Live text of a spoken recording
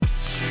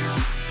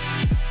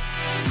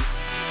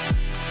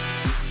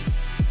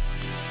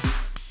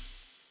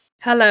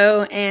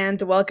Hello, and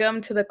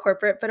welcome to the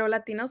Corporate Pero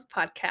Latinos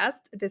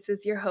podcast. This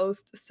is your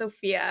host,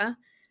 Sophia.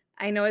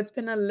 I know it's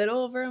been a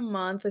little over a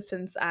month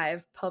since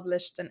I've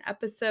published an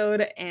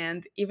episode,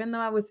 and even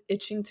though I was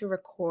itching to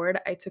record,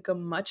 I took a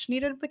much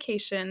needed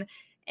vacation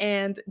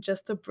and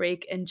just a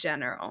break in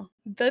general.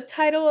 The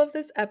title of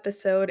this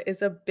episode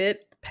is a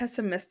bit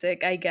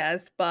pessimistic, I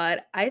guess,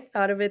 but I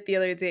thought of it the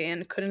other day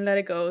and couldn't let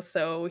it go,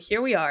 so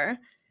here we are.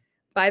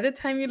 By the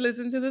time you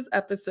listen to this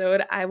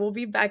episode, I will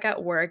be back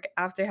at work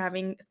after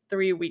having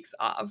 3 weeks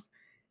off.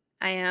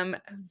 I am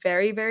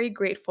very, very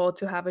grateful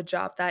to have a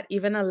job that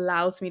even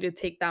allows me to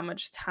take that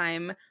much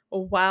time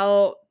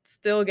while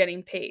still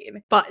getting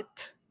paid.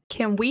 But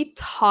can we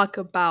talk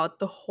about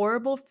the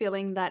horrible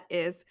feeling that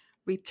is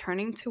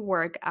returning to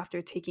work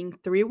after taking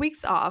 3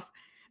 weeks off,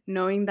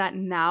 knowing that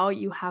now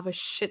you have a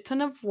shit ton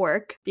of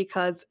work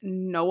because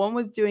no one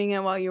was doing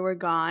it while you were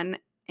gone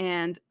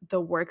and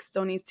the work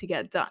still needs to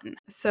get done?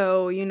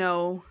 So,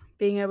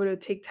 being able to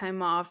take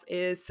time off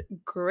is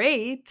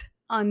great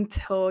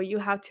until you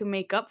have to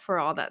make up for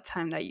all that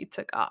time that you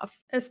took off.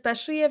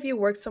 Especially if you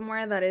work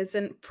somewhere that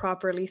isn't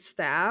properly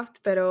staffed,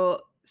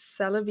 pero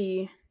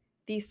Celebi,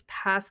 these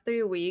past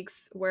 3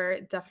 weeks were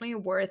definitely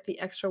worth the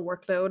extra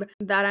workload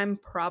that I'm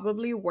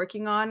probably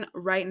working on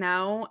right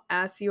now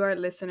as you are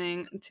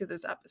listening to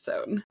this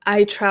episode.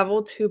 I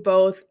traveled to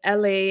both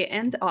LA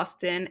and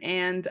Austin,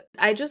 and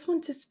I just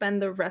want to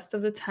spend the rest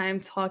of the time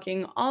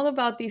talking all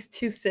about these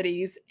two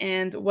cities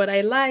and what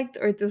I liked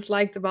or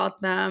disliked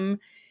about them.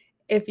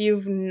 If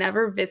you've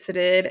never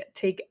visited,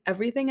 take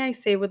everything I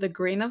say with a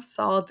grain of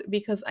salt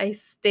because I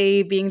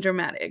stay being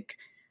dramatic.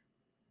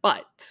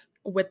 But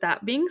with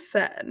that being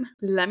said,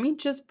 let me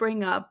just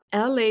bring up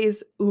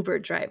LA's Uber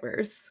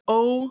drivers.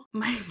 Oh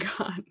my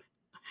God.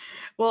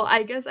 Well,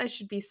 I guess I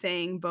should be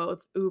saying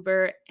both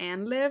Uber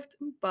and Lyft,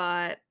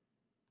 but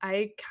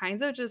I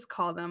kind of just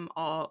call them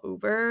all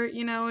Uber,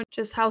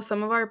 just how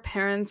some of our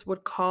parents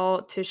would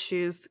call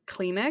tissues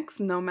Kleenex,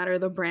 no matter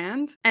the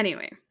brand.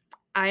 Anyway,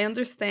 I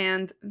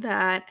understand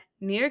that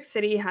New York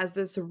City has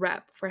this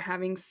rep for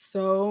having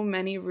so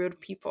many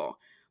rude people,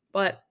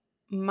 but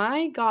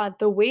my God,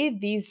 the way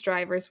these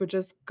drivers would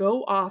just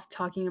go off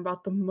talking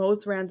about the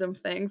most random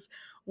things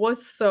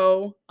was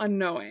so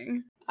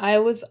annoying. I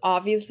was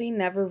obviously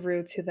never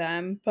rude to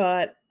them,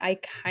 but I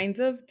kind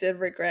of did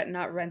regret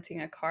not renting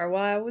a car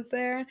while I was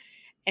there.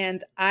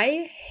 And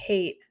I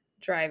hate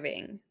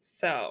driving.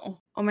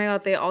 So, oh my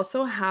God, they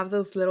also have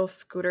those little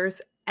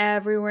scooters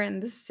everywhere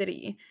in the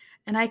city.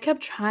 And I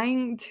kept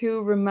trying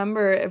to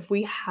remember if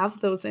we have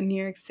those in New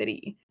York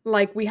City.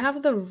 Like, we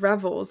have the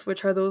Revels,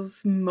 which are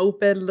those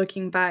moped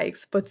looking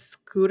bikes, but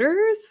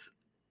scooters?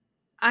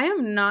 I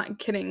am not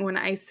kidding when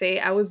I say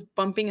I was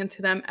bumping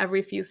into them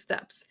every few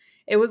steps.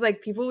 It was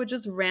like people would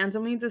just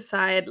randomly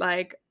decide,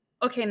 like,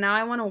 okay, now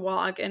I want to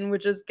walk, and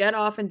would just get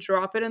off and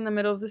drop it in the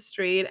middle of the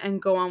street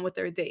and go on with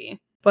their day.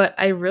 But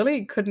I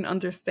really couldn't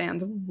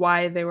understand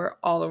why they were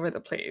all over the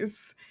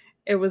place.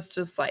 It was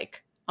just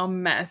like a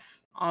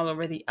mess all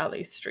over the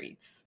LA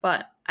streets.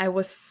 But I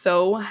was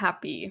so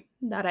happy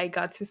that I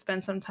got to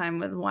spend some time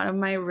with one of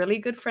my really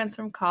good friends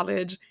from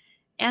college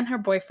and her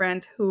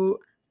boyfriend, who,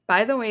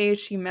 by the way,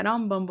 she met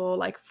on Bumble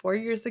like 4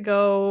 years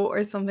ago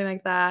or something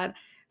like that.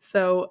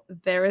 So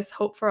there is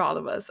hope for all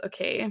of us,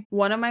 okay?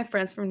 One of my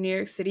friends from New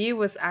York City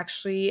was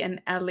actually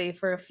in LA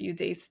for a few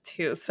days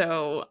too.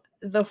 So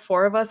the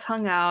four of us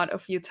hung out a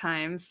few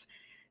times.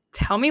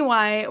 Tell me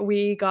why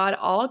we got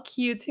all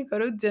cute to go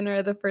to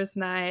dinner the first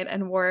night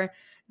and wore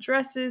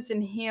dresses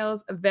and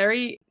heels,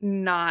 very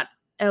not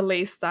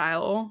LA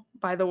style,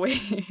 by the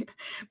way,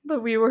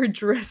 but we wore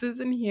dresses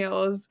and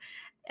heels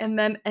and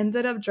then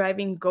ended up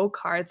driving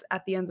go-karts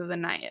at the end of the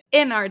night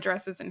in our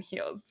dresses and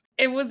heels.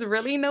 It was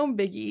really no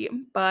biggie,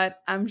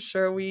 but I'm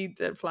sure we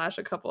did flash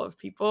a couple of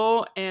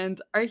people and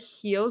our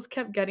heels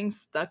kept getting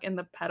stuck in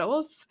the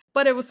pedals,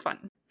 but it was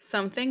fun.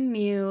 Something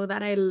new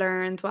that I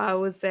learned while I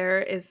was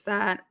there is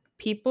that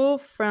people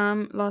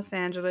from Los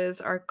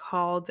Angeles are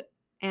called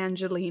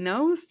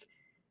Angelinos.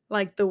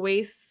 Like the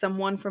way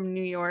someone from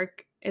New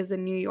York is a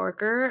New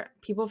Yorker,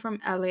 people from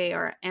LA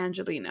are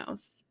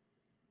Angelinos.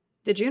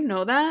 Did you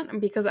know that?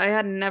 Because I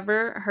had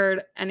never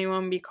heard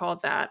anyone be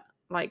called that,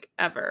 like,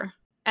 ever.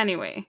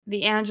 Anyway,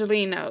 the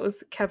Angelinos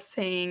kept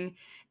saying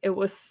it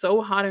was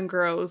so hot and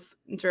gross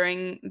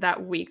during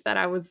that week that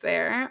I was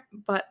there,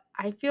 but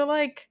I feel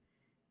like,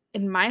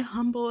 in my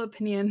humble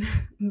opinion,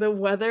 the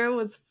weather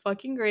was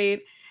fucking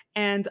great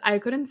and I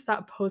couldn't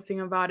stop posting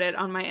about it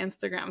on my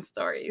Instagram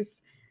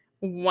stories.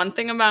 One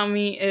thing about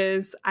me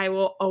is I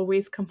will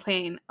always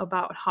complain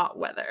about hot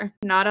weather.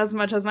 Not as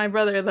much as my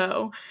brother,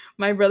 though.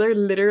 My brother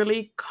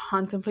literally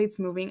contemplates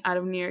moving out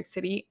of New York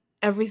City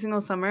every single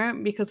summer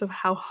because of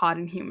how hot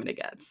and humid it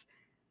gets.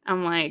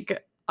 I'm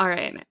like, all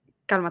right,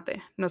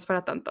 cálmate, no es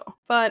para tanto.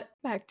 But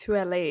back to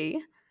LA.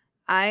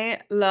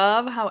 I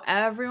love how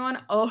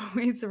everyone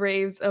always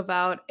raves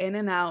about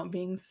In-N-Out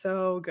being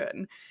so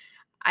good.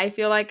 I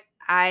feel like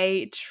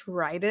I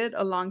tried it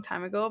a long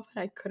time ago,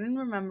 but I couldn't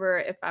remember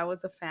if I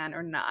was a fan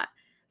or not.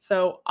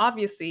 So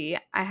obviously,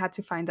 I had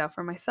to find out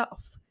for myself.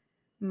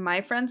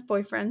 My friend's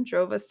boyfriend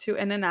drove us to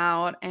In and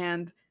Out,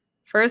 and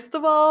first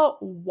of all,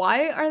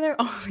 why are there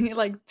only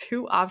like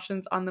two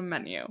options on the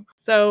menu?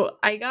 So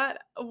I got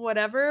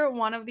whatever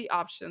one of the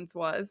options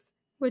was,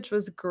 which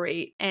was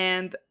great.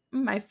 And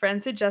my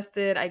friend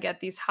suggested I get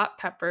these hot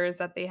peppers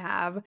that they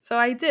have. So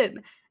I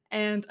did.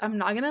 And I'm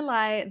not gonna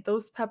lie,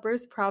 those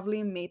peppers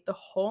probably made the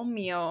whole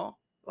meal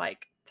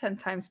like 10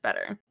 times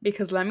better.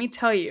 Because let me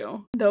tell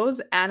you,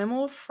 those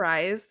animal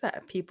fries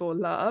that people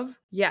love,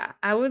 yeah,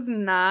 I was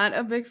not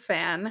a big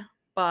fan,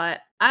 but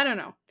I don't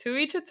know, to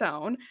each its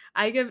own.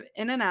 I give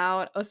In and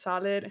Out a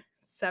solid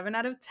 7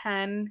 out of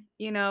 10.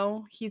 You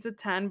know, he's a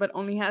 10, but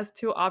only has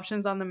two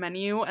options on the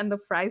menu, and the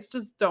fries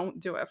just don't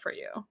do it for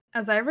you.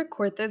 As I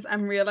record this,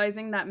 I'm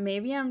realizing that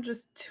maybe I'm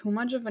just too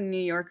much of a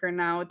New Yorker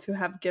now to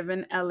have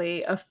given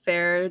LA a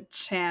fair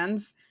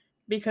chance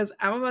because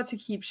I'm about to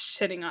keep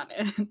shitting on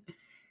it.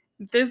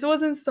 This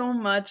wasn't so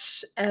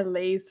much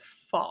LA's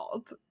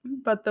fault,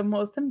 but the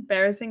most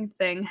embarrassing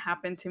thing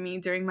happened to me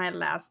during my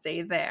last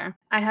day there.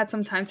 I had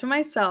some time to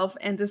myself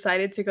and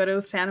decided to go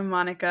to Santa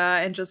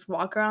Monica and just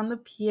walk around the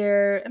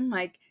pier and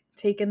like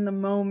take in the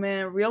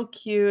moment, real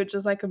cute,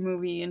 just like a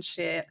movie and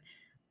shit.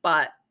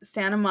 But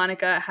Santa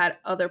Monica had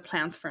other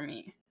plans for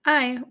me.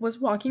 I was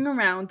walking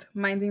around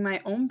minding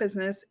my own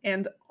business,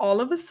 and all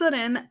of a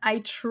sudden, I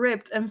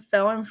tripped and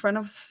fell in front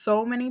of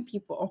so many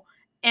people.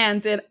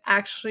 And it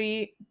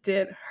actually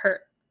did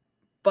hurt.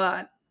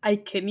 But I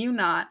kid you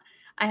not,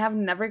 I have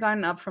never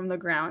gotten up from the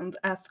ground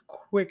as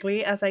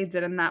quickly as I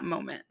did in that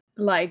moment.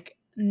 Like,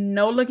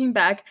 no looking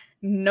back,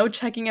 no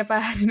checking if I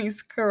had any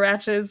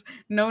scratches,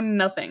 no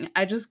nothing.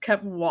 I just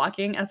kept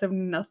walking as if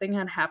nothing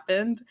had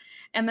happened.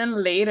 And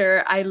then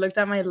later, I looked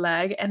at my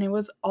leg and it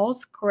was all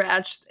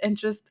scratched and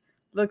just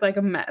looked like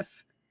a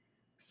mess.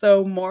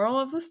 So, moral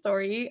of the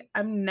story,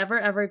 I'm never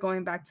ever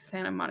going back to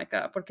Santa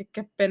Monica porque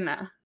qué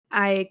pena.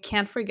 I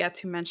can't forget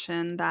to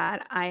mention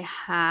that I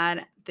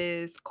had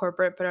this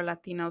corporate pero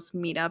Latinos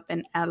meetup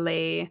in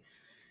LA.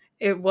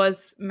 It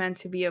was meant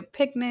to be a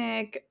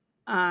picnic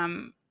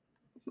um,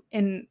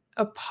 in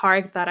a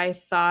park that I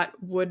thought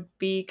would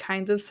be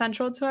kind of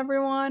central to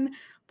everyone.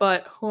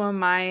 But who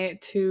am I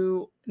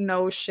to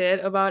know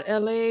shit about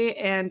LA?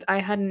 And I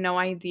had no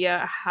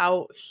idea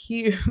how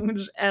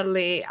huge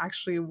LA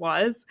actually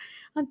was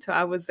until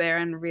I was there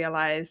and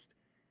realized,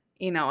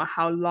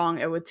 how long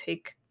it would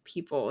take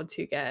people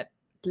to get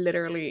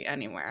literally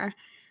anywhere.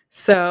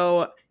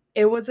 So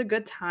it was a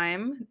good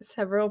time.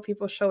 Several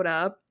people showed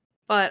up.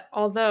 But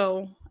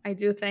although I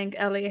do think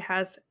LA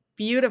has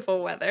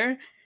beautiful weather,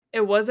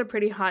 it was a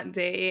pretty hot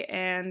day.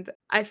 And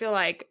I feel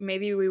like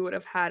maybe we would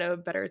have had a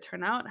better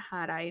turnout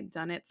had I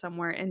done it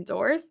somewhere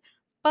indoors.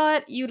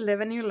 But you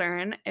live and you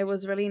learn. It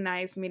was really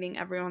nice meeting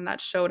everyone that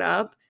showed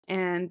up.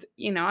 And,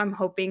 I'm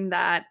hoping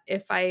that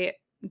if I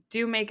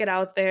do make it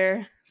out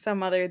there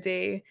some other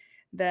day,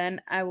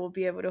 then I will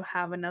be able to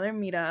have another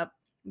meetup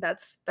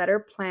that's better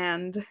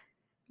planned,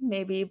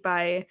 maybe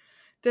by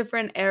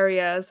different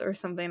areas or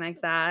something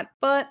like that.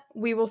 But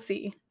we will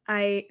see.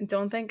 I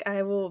don't think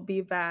I will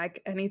be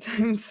back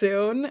anytime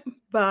soon,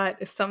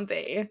 but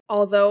someday.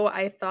 Although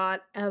I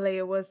thought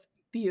LA was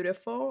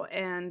beautiful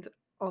and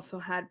also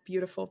had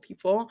beautiful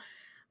people,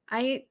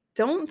 I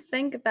don't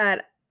think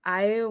that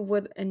I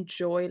would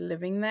enjoy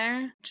living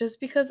there just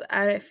because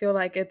I feel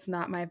like it's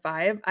not my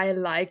vibe. I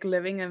like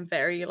living in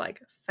very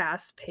like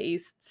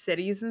fast-paced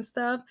cities and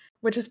stuff,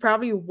 which is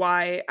probably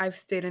why I've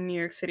stayed in New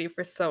York City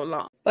for so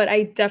long. But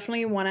I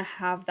definitely want to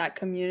have that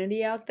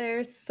community out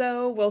there,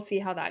 so we'll see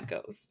how that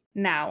goes.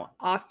 Now,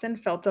 Austin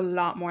felt a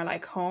lot more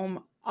like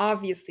home,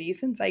 obviously,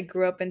 since I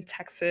grew up in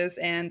Texas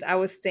and I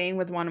was staying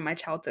with one of my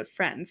childhood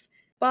friends,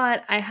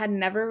 but I had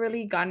never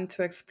really gotten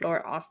to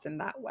explore Austin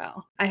that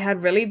well. I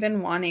had really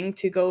been wanting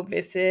to go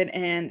visit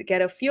and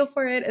get a feel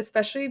for it,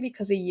 especially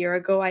because a year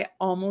ago I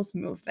almost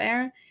moved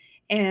there.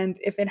 And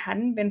if it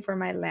hadn't been for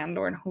my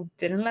landlord who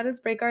didn't let us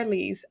break our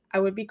lease,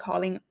 I would be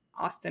calling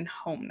Austin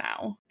home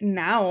now.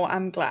 Now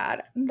I'm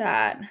glad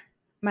that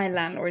my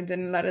landlord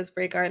didn't let us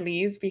break our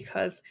lease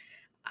because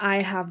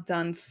I have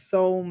done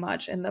so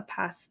much in the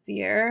past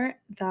year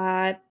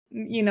that,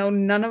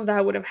 none of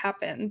that would have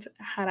happened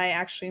had I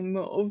actually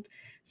moved.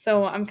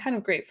 So I'm kind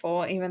of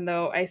grateful, even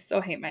though I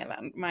still hate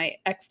my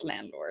ex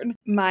landlord.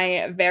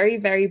 My very,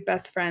 very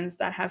best friends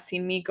that have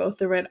seen me go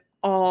through it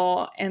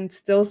all and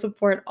still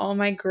support all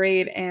my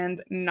great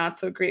and not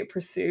so great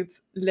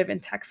pursuits live in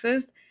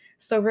Texas.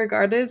 So,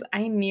 regardless,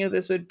 I knew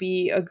this would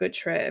be a good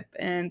trip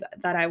and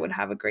that I would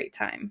have a great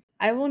time.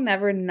 I will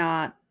never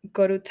not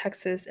go to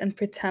Texas and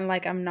pretend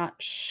like I'm not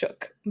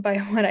shook by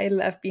what I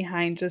left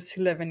behind just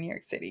to live in New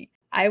York City.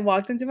 I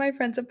walked into my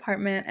friend's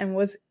apartment and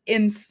was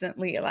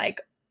instantly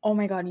like, oh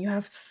my God, you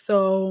have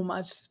so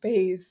much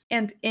space.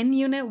 And in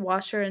unit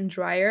washer and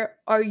dryer,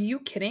 are you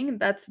kidding?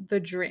 That's the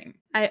dream.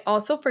 I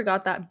also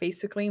forgot that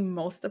basically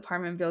most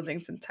apartment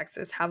buildings in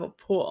Texas have a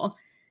pool.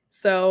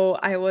 So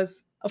I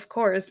was, of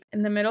course,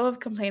 in the middle of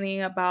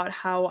complaining about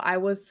how I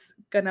was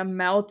gonna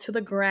melt to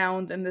the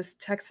ground in this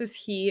Texas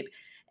heat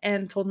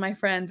and told my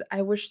friend,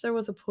 I wish there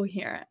was a pool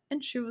here.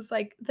 And she was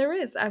like, there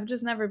is. I've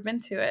just never been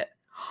to it.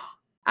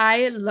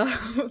 I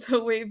love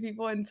the way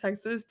people in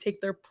Texas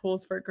take their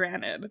pools for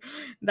granted.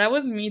 That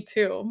was me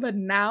too, but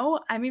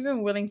now I'm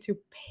even willing to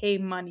pay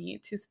money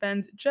to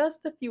spend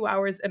just a few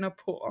hours in a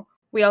pool.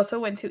 We also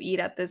went to eat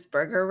at this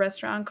burger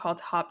restaurant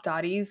called Hop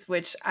Dotties,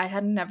 which I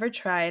had never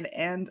tried,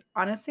 and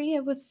honestly,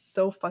 it was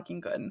so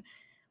fucking good.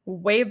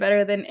 Way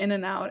better than In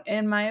N Out,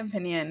 in my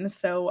opinion,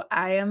 so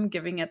I am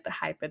giving it the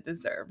hype it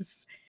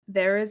deserves.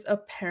 There is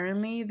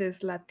apparently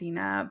this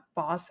Latina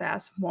boss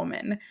ass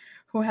woman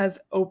who has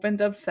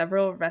opened up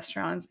several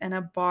restaurants and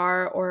a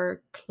bar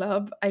or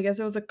club. I guess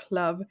it was a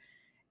club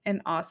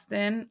in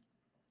Austin,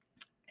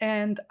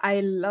 and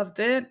I loved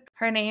it.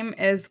 Her name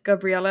is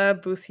Gabriela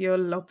Bucio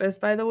Lopez,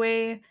 by the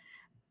way.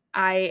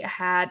 I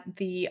had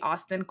the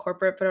Austin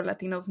Corporate Pero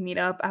Latinos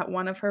meetup at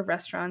one of her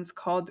restaurants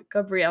called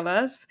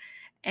Gabriela's,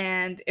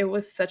 and it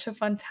was such a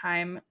fun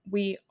time.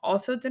 We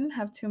also didn't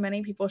have too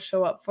many people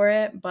show up for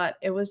it, but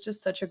it was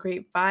just such a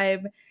great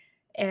vibe.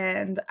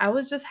 And I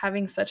was just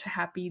having such a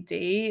happy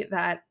day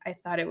that I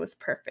thought it was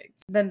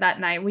perfect. Then that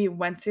night, we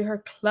went to her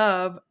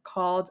club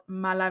called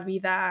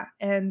Malavida,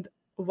 and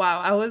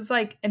wow, I was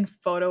like in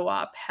photo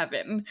op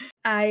heaven.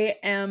 I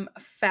am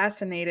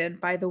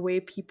fascinated by the way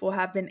people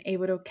have been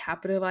able to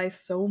capitalize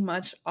so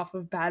much off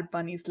of Bad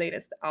Bunny's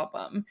latest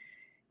album.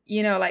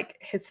 You know, like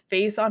his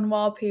face on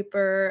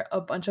wallpaper,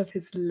 a bunch of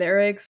his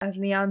lyrics as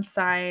neon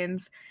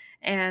signs,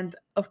 and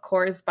of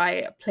course,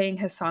 by playing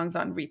his songs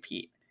on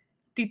repeat.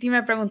 Titi Me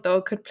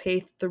Preguntó could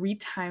play 3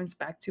 times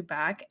back to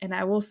back, and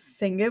I will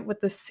sing it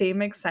with the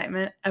same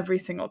excitement every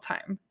single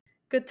time.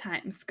 Good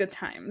times, good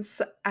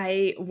times.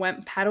 I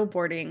went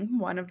paddleboarding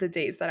one of the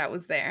days that I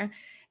was there,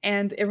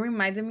 and it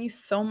reminded me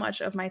so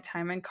much of my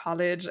time in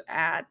college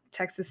at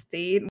Texas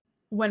State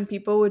when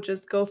people would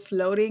just go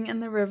floating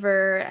in the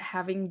river,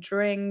 having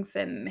drinks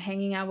and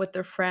hanging out with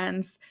their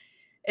friends.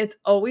 It's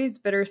always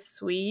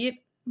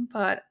bittersweet,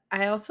 but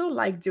I also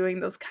like doing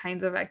those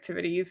kinds of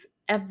activities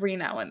every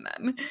now and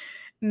then.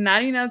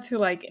 Not enough to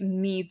like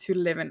need to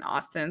live in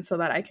Austin so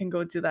that I can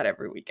go do that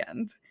every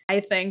weekend. I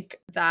think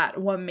that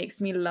what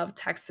makes me love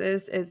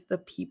Texas is the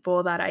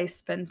people that I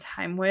spend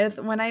time with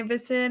when I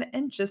visit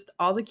and just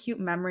all the cute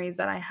memories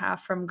that I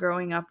have from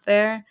growing up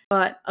there.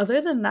 But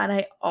other than that,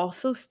 I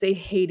also stay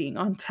hating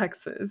on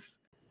Texas.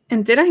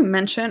 And did I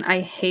mention I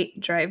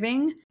hate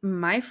driving?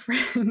 My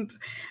friend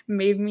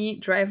made me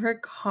drive her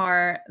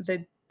car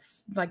the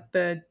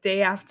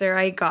day after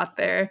I got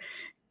there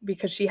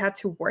because she had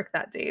to work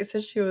that day. So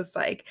she was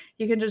like,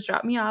 "You can just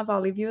drop me off. I'll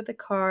leave you with the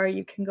car.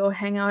 You can go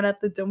hang out at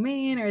the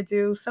domain or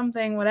do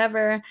something,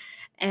 whatever,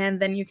 and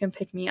then you can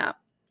pick me up."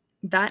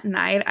 That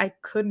night, I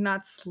could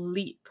not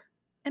sleep.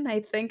 And I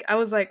think I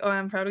was like, "Oh,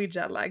 I'm probably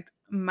jet lagged."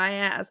 My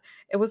ass.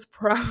 It was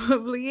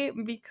probably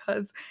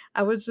because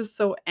I was just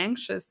so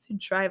anxious to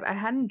drive. I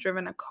hadn't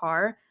driven a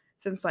car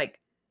since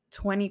like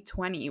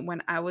 2020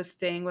 when I was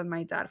staying with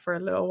my dad for a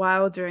little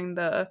while during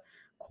the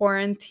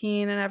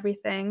quarantine and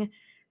everything.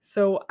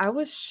 So I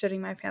was shitting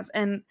my pants.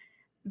 And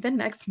the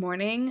next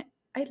morning,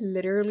 I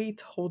literally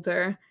told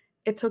her,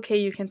 "It's okay,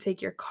 you can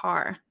take your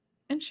car."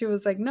 And she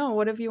was like, "No,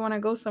 what if you want to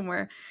go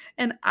somewhere?"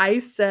 And I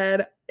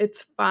said,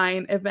 "It's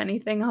fine. If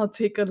anything, I'll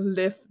take a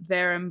lift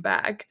there and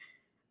back."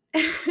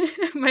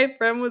 My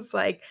friend was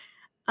like,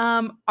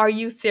 are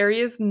you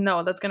serious?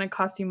 No, that's gonna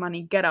cost you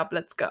money. Get up,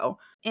 let's go."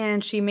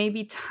 And she may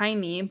be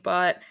tiny,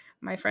 but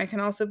my friend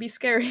can also be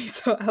scary.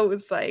 So I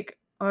was like,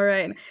 all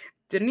right.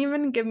 Didn't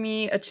even give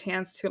me a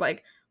chance to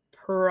like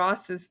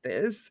process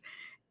this.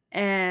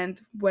 And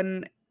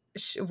when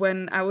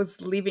I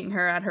was leaving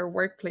her at her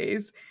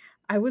workplace,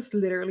 I was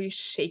literally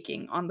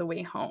shaking on the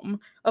way home.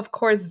 Of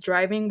course,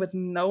 driving with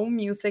no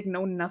music,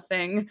 no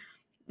nothing,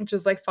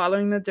 just like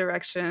following the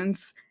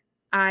directions.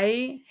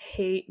 I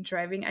hate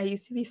driving. I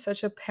used to be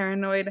such a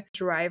paranoid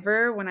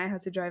driver when I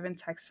had to drive in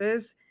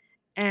Texas.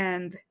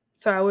 And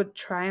so I would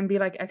try and be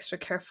like extra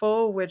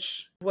careful,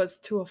 which was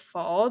to a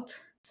fault.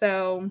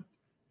 So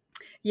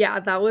yeah,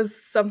 that was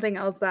something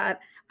else that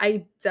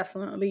I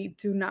definitely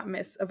do not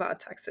miss about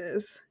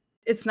Texas.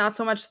 It's not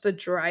so much the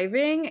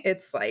driving,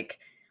 it's like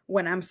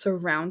when I'm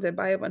surrounded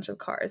by a bunch of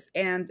cars.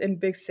 And in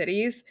big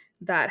cities,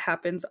 that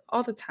happens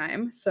all the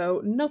time.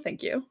 So, no,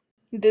 thank you.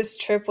 This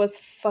trip was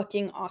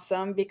fucking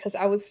awesome because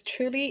I was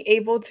truly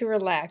able to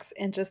relax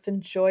and just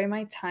enjoy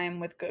my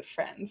time with good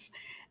friends.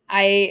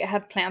 I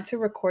had planned to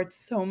record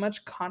so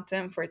much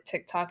content for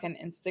TikTok and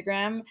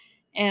Instagram.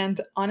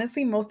 And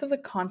honestly, most of the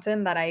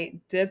content that I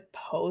did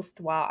post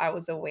while I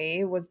was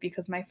away was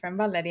because my friend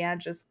Valeria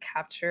just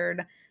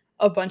captured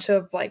a bunch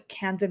of like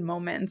candid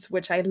moments,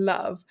 which I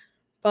love.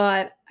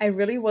 But I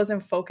really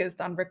wasn't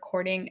focused on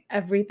recording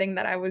everything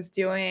that I was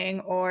doing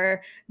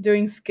or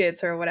doing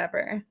skits or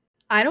whatever.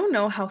 I don't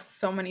know how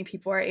so many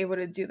people are able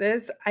to do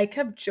this. I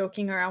kept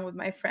joking around with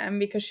my friend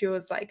because she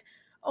was like,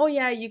 "Oh,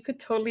 yeah, you could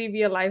totally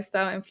be a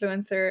lifestyle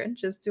influencer and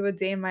just do a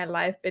day in my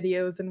life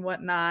videos and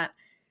whatnot."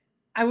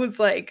 I was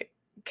like,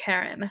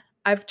 "Karen,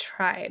 I've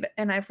tried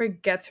and I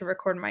forget to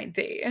record my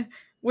day,"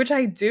 which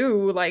I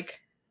do.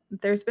 Like,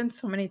 there's been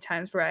so many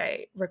times where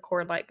I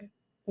record like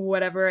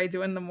whatever I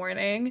do in the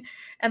morning.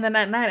 And then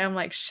at night, I'm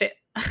like, shit.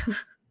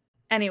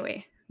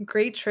 Anyway,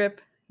 Great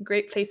trip,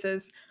 great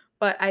places,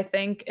 but I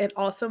think it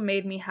also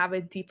made me have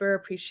a deeper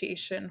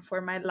appreciation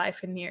for my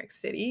life in New York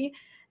City,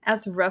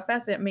 as rough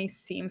as it may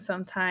seem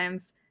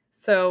sometimes.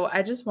 So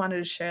I just wanted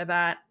to share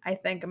that. I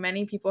think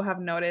many people have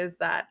noticed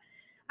that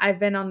I've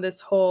been on this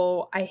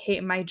whole I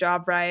hate my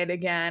job ride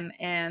again,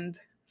 and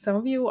some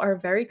of you are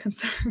very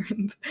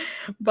concerned,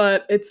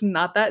 but it's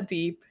not that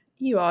deep.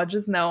 You all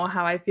just know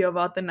how I feel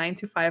about the 9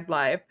 to 5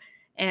 life.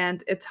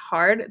 And it's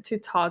hard to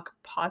talk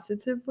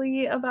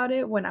positively about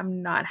it when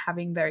I'm not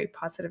having very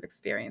positive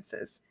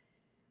experiences.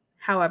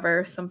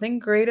 However, something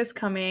great is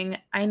coming.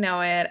 I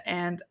know it,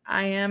 and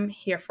I am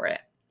here for it.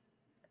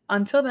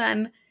 Until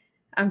then,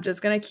 I'm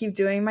just going to keep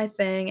doing my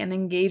thing and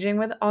engaging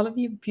with all of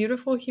you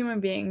beautiful human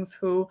beings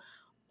who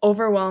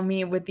overwhelm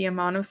me with the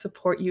amount of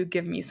support you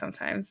give me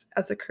sometimes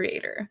as a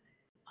creator.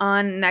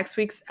 On next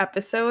week's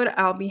episode,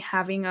 I'll be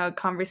having a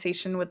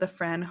conversation with a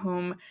friend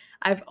whom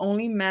I've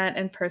only met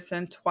in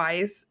person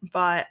twice,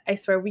 but I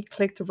swear we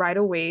clicked right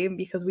away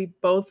because we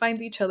both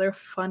find each other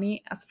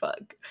funny as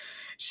fuck.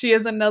 She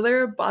is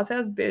another boss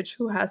ass bitch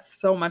who has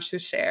so much to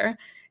share,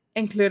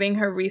 including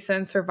her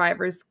recent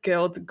survivor's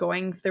guilt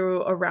going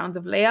through a round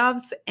of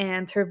layoffs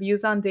and her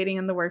views on dating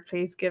in the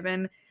workplace,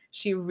 given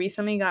she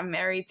recently got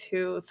married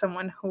to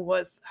someone who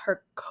was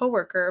her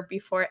coworker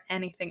before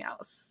anything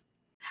else.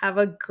 Have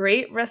a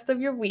great rest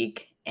of your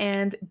week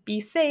and be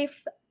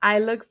safe. I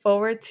look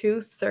forward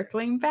to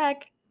circling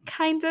back.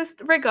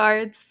 Kindest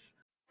regards.